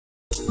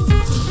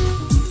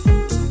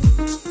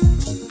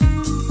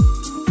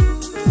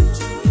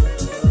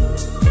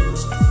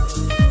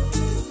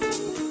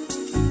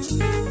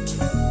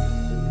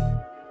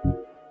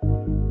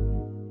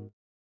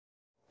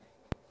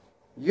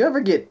You ever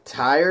get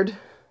tired?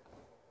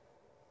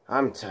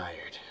 I'm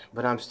tired,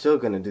 but I'm still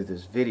gonna do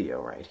this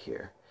video right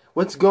here.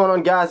 What's going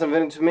on, guys? I'm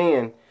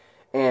Venom,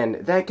 and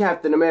that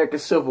Captain America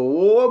Civil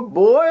War,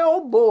 boy,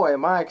 oh boy,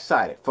 am I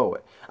excited for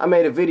it. I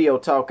made a video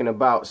talking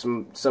about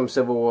some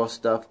Civil War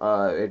stuff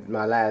in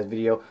my last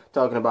video,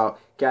 talking about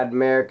Captain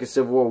America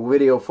Civil War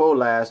video 4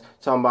 last,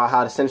 talking about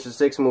how the Sinister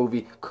Six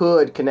movie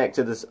could connect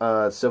to this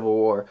Civil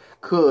War.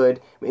 Could,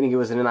 meaning it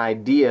was an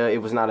idea,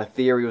 it was not a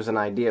theory, it was an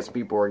idea. Some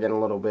people were getting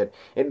a little bit,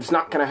 it's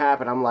not gonna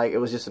happen. I'm like, it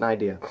was just an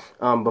idea.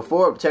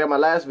 Before, check out my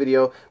last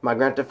video, my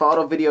Grand Theft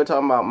Auto video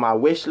talking about my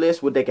wish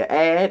list, what they could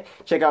add.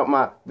 Check out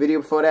my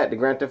video before that, the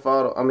Grand Theft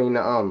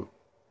Auto,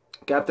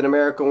 Captain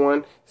America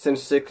one,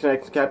 Sinister Six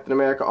Connects Captain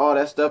America, all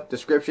that stuff,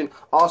 description.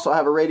 Also, I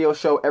have a radio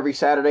show every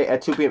Saturday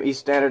at 2 p.m. East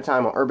Standard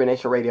Time on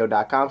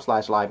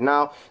urbanationradio.com/live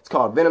now. It's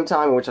called Venom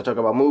Time, in which I talk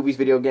about movies,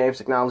 video games,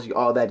 technology,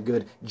 all that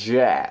good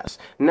jazz.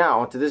 Now,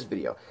 onto this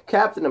video.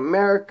 Captain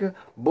America,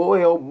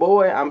 boy oh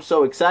boy, I'm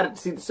so excited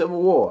to see the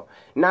Civil War.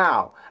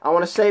 Now, I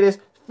want to say this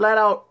flat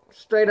out,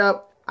 straight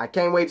up, I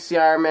can't wait to see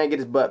Iron Man get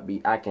his butt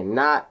beat. I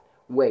cannot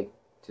wait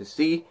to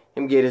see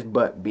him get his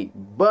butt beat.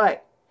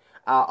 But,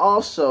 I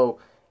also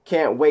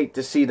can't wait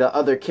to see the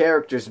other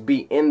characters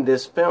be in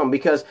this film,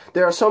 because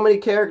there are so many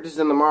characters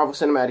in the Marvel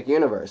Cinematic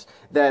Universe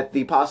that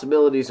the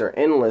possibilities are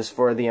endless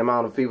for the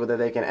amount of people that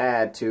they can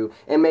add to,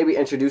 and maybe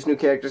introduce new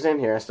characters in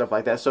here and stuff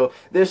like that. So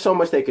there's so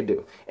much they could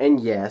do. And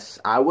yes,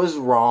 I was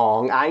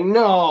wrong. I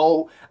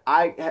know.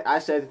 I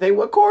said they,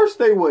 of course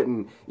they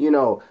wouldn't,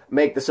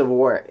 make the Civil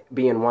War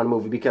be in one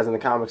movie, because in the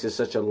comics it's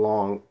such a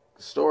long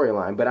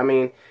storyline. But I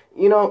mean,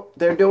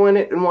 they're doing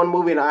it in one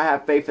movie, and I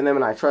have faith in them,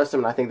 and I trust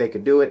them, and I think they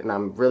could do it, and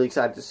I'm really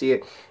excited to see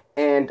it.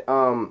 And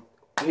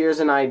here's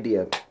an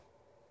idea.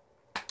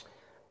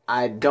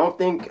 I don't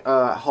think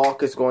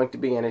Hulk is going to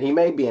be in it. He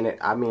may be in it.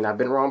 I mean, I've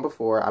been wrong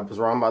before. I was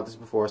wrong about this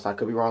before, so I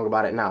could be wrong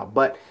about it now.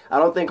 But I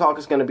don't think Hulk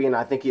is going to be in it.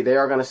 I think they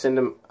are going to send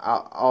him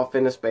off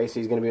into space.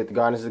 He's going to be with the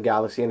Guardians of the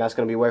Galaxy, and that's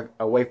going to be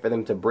a way for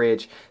them to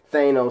bridge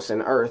Thanos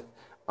and Earth,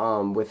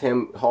 with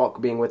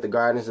Hulk being with the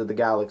Guardians of the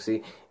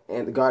Galaxy.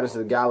 And the Guardians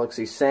of the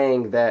Galaxy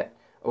saying that,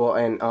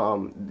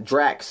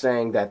 Drax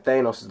saying that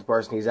Thanos is the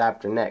person he's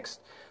after next.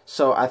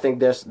 So I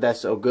think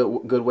that's a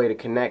good way to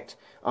connect.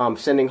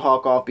 Sending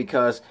Hulk off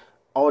because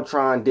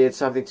Ultron did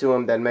something to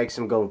him that makes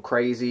him go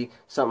crazy,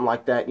 something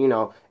like that.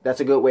 That's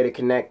a good way to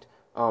connect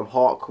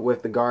Hulk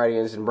with the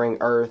Guardians and bring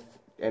Earth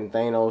and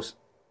Thanos,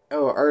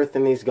 Earth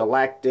and these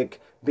galactic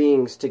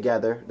beings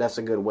together. That's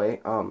a good way.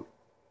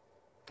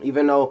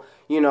 Even though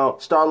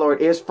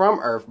Star-Lord is from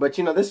Earth, but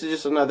this is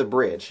just another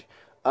bridge.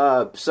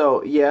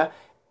 So yeah,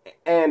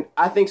 and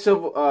I think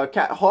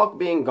Hulk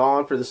being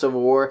gone for the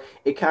Civil War,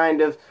 it kind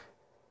of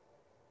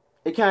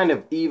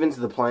evens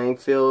the playing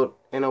field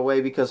in a way,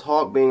 because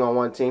Hulk being on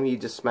one team, he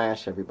just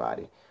smashed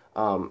everybody.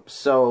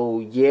 So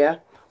yeah,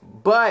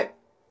 but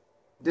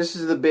this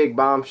is the big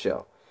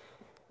bombshell.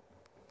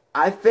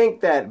 I think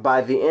that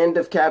by the end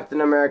of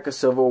Captain America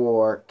Civil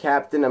War,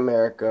 Captain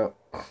America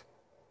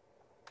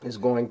is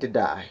going to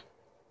die.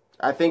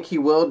 I think he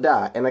will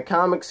die. In the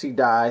comics, he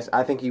dies.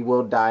 I think he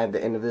will die at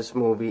the end of this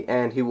movie,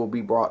 and he will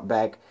be brought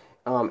back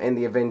in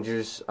the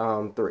Avengers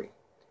 3.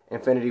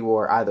 Infinity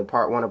War, either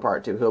Part 1 or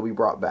Part 2. He'll be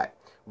brought back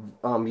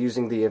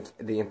using the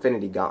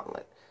Infinity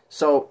Gauntlet.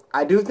 So,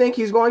 I do think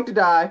he's going to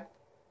die,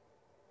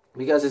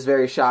 because it's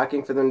very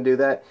shocking for them to do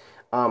that.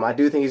 I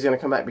do think he's going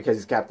to come back because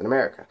he's Captain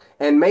America.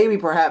 And maybe,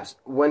 perhaps,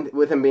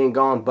 with him being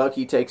gone,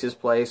 Bucky takes his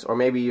place, or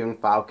maybe even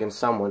Falcon,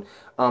 someone.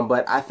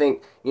 But I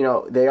think,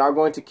 they are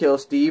going to kill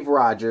Steve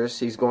Rogers.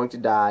 He's going to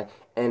die.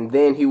 And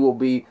then he will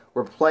be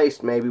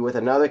replaced, maybe, with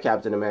another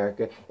Captain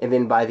America. And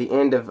then by the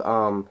end of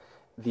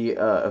the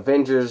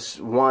Avengers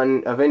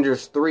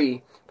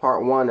 3,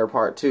 Part 1 or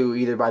Part 2,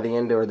 either by the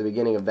end or the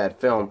beginning of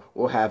that film,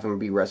 we'll have him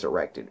be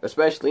resurrected.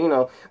 Especially,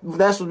 that's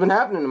what's been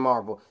happening in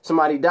Marvel.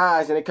 Somebody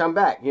dies and they come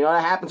back.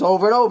 That happens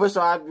over and over,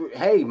 so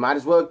hey, might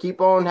as well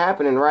keep on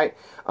happening, right?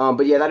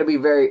 But yeah, that'd be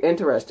very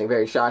interesting,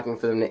 very shocking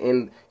for them to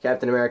end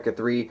Captain America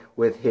 3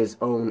 with his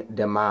own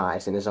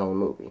demise in his own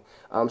movie.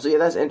 So yeah,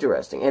 that's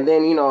interesting. And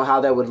then,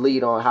 how that would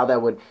lead on, how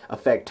that would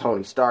affect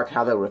Tony Stark,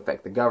 how that would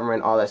affect the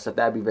government, all that stuff.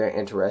 That'd be very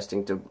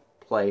interesting to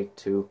play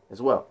to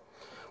as well.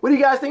 What do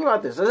you guys think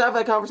about this? Let's have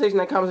that conversation in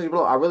the comment section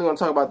below. I really want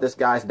to talk about this,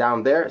 guys,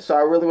 down there. So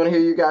I really want to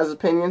hear you guys'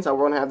 opinions. I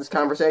want to have this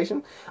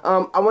conversation. I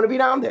want to be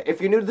down there. If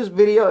you're new to this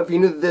video, if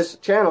you're new to this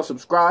channel,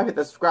 subscribe. Hit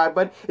that subscribe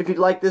button. If you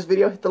like this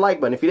video, hit the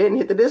like button. If you didn't,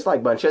 hit the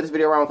dislike button. Share this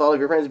video around with all of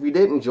your friends if you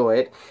did enjoy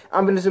it.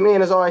 I'm Venom,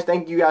 and as always,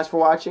 thank you guys for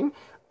watching.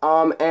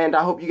 And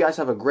I hope you guys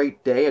have a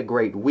great day, a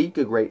great week,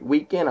 a great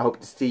weekend. I hope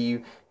to see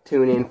you.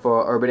 Tune in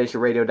for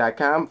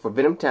urbanationradio.com for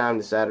Venom Time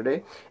this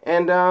Saturday.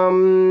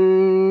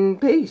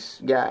 And,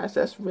 peace, guys.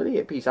 That's really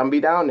it. Peace. I'm going to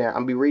be down there.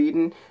 I'm going to be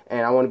reading,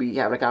 and I want to be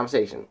having a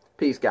conversation.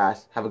 Peace,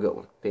 guys. Have a good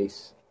one.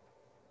 Peace.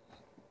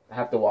 I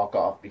have to walk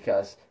off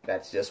because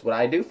that's just what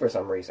I do for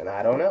some reason.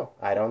 I don't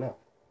know.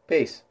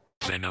 Peace.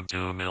 Venom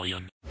 2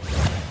 million.